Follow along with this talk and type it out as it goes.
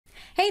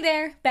Hey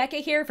there, Becca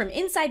here from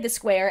Inside the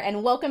Square,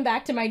 and welcome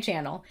back to my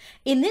channel.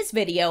 In this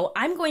video,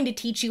 I'm going to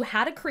teach you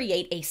how to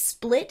create a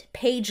split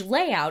page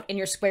layout in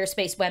your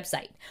Squarespace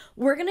website.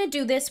 We're going to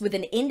do this with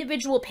an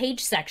individual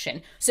page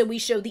section, so we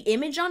show the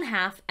image on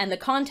half and the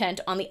content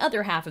on the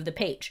other half of the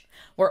page.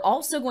 We're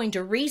also going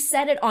to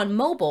reset it on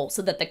mobile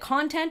so that the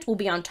content will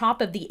be on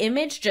top of the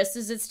image just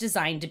as it's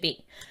designed to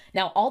be.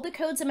 Now, all the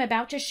codes I'm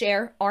about to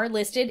share are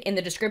listed in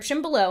the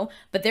description below,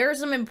 but there are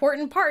some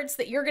important parts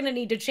that you're going to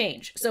need to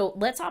change. So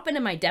let's hop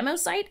into my demo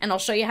site and I'll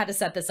show you how to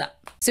set this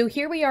up. So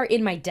here we are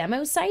in my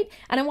demo site,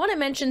 and I want to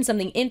mention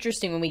something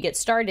interesting when we get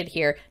started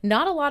here.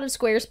 Not a lot of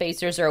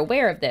Squarespacers are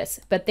aware of this,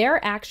 but there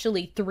are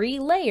actually 3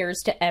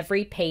 layers to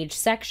every page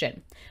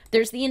section.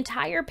 There's the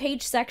entire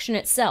page section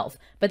itself,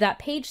 but that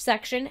page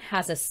section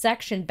has a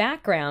section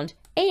background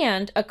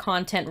and a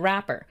content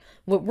wrapper.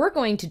 What we're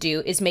going to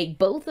do is make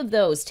both of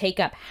those take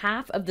up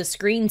half of the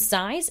screen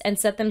size and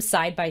set them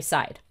side by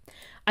side.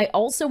 I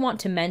also want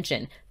to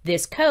mention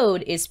this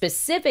code is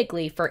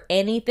specifically for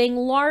anything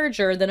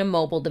larger than a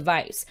mobile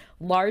device,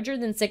 larger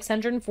than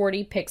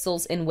 640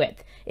 pixels in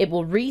width. It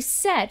will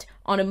reset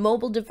on a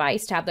mobile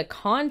device to have the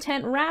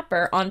content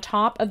wrapper on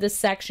top of the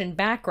section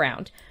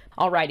background.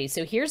 Alrighty,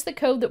 so here's the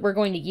code that we're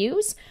going to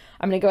use.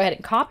 I'm going to go ahead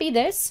and copy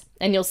this,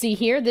 and you'll see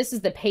here, this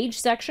is the page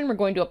section we're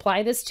going to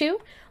apply this to.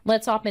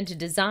 Let's hop into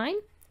design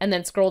and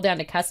then scroll down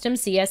to custom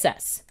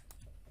CSS.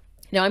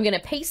 Now I'm going to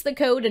paste the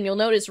code, and you'll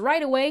notice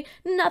right away,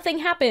 nothing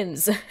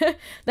happens.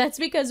 That's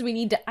because we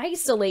need to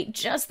isolate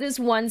just this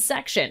one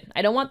section.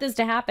 I don't want this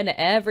to happen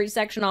to every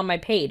section on my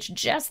page,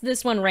 just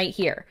this one right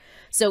here.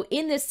 So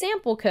in this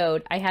sample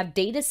code, I have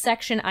data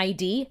section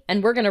ID,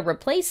 and we're going to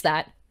replace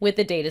that with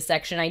the data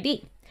section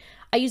ID.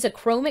 I use a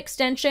Chrome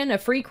extension, a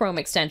free Chrome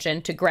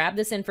extension, to grab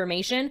this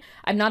information.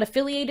 I'm not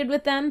affiliated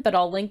with them, but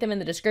I'll link them in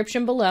the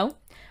description below.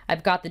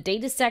 I've got the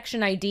data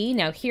section ID.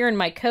 Now here in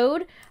my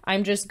code,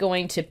 I'm just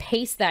going to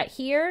paste that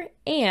here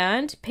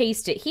and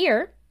paste it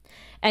here.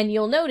 And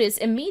you'll notice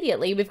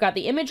immediately we've got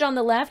the image on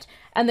the left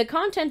and the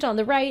content on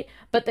the right,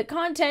 but the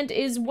content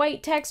is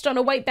white text on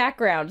a white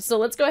background. So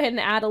let's go ahead and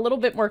add a little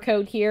bit more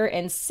code here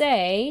and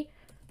say,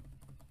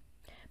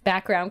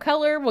 background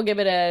color, we'll give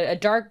it a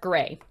dark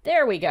gray.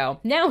 There we go.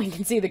 Now we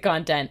can see the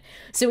content.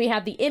 So we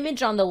have the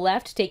image on the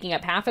left taking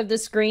up half of the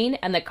screen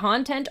and the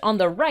content on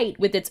the right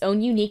with its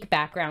own unique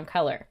background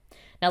color.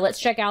 Now let's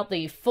check out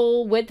the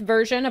full width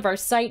version of our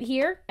site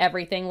here.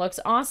 Everything looks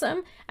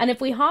awesome. And if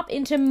we hop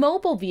into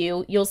mobile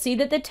view, you'll see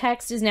that the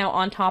text is now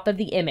on top of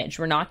the image.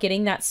 We're not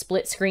getting that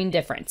split screen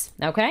difference,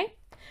 okay?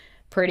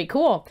 Pretty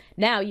cool.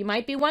 Now you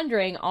might be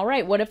wondering, all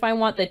right, what if I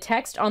want the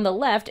text on the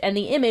left and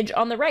the image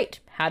on the right?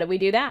 How do we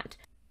do that?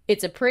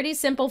 It's a pretty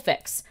simple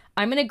fix.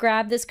 I'm going to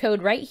grab this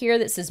code right here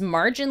that says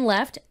margin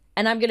left,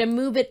 and I'm going to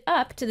move it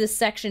up to the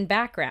section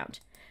background.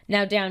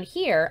 Now down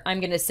here, I'm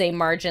going to say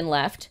margin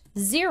left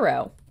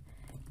 0.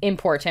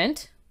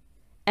 Important.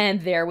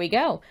 And there we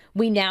go.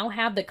 We now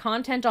have the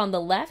content on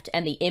the left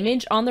and the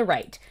image on the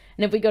right.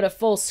 And if we go to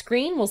full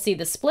screen, we'll see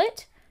the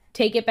split.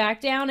 Take it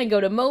back down and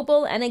go to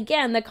mobile, and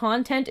again, the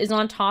content is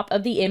on top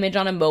of the image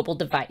on a mobile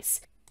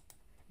device.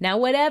 Now,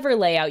 whatever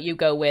layout you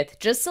go with,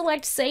 just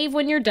select save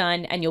when you're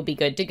done and you'll be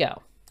good to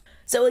go.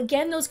 So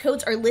again, those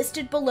codes are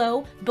listed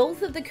below,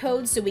 both of the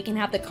codes, so we can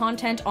have the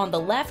content on the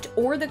left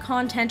or the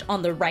content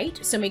on the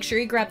right. So make sure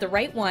you grab the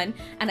right one.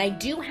 And I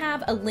do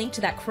have a link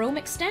to that Chrome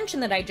extension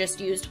that I just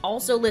used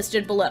also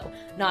listed below.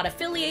 Not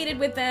affiliated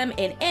with them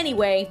in any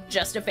way,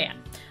 just a fan.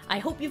 I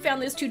hope you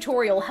found this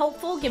tutorial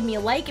helpful. Give me a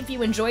like if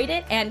you enjoyed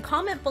it, and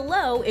comment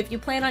below if you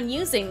plan on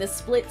using the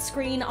split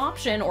screen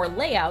option or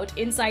layout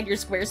inside your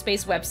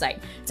Squarespace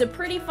website. It's a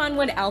pretty fun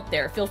one out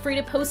there. Feel free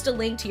to post a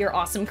link to your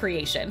awesome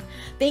creation.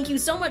 Thank you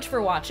so much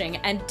for watching,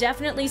 and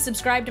definitely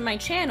subscribe to my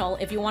channel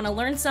if you want to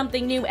learn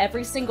something new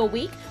every single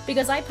week,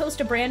 because I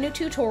post a brand new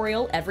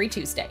tutorial every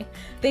Tuesday.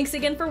 Thanks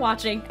again for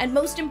watching, and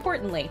most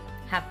importantly,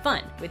 have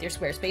fun with your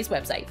Squarespace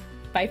website.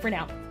 Bye for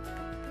now.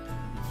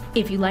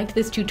 If you liked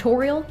this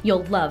tutorial,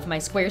 you'll love my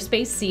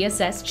Squarespace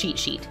CSS cheat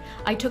sheet.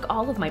 I took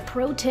all of my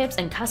pro tips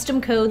and custom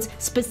codes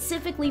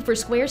specifically for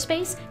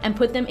Squarespace and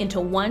put them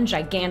into one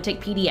gigantic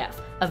PDF.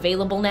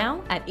 Available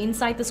now at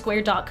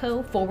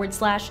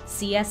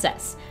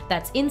insidethesquare.co/CSS.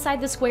 That's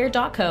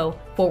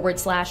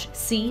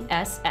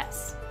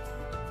insidethesquare.co/CSS.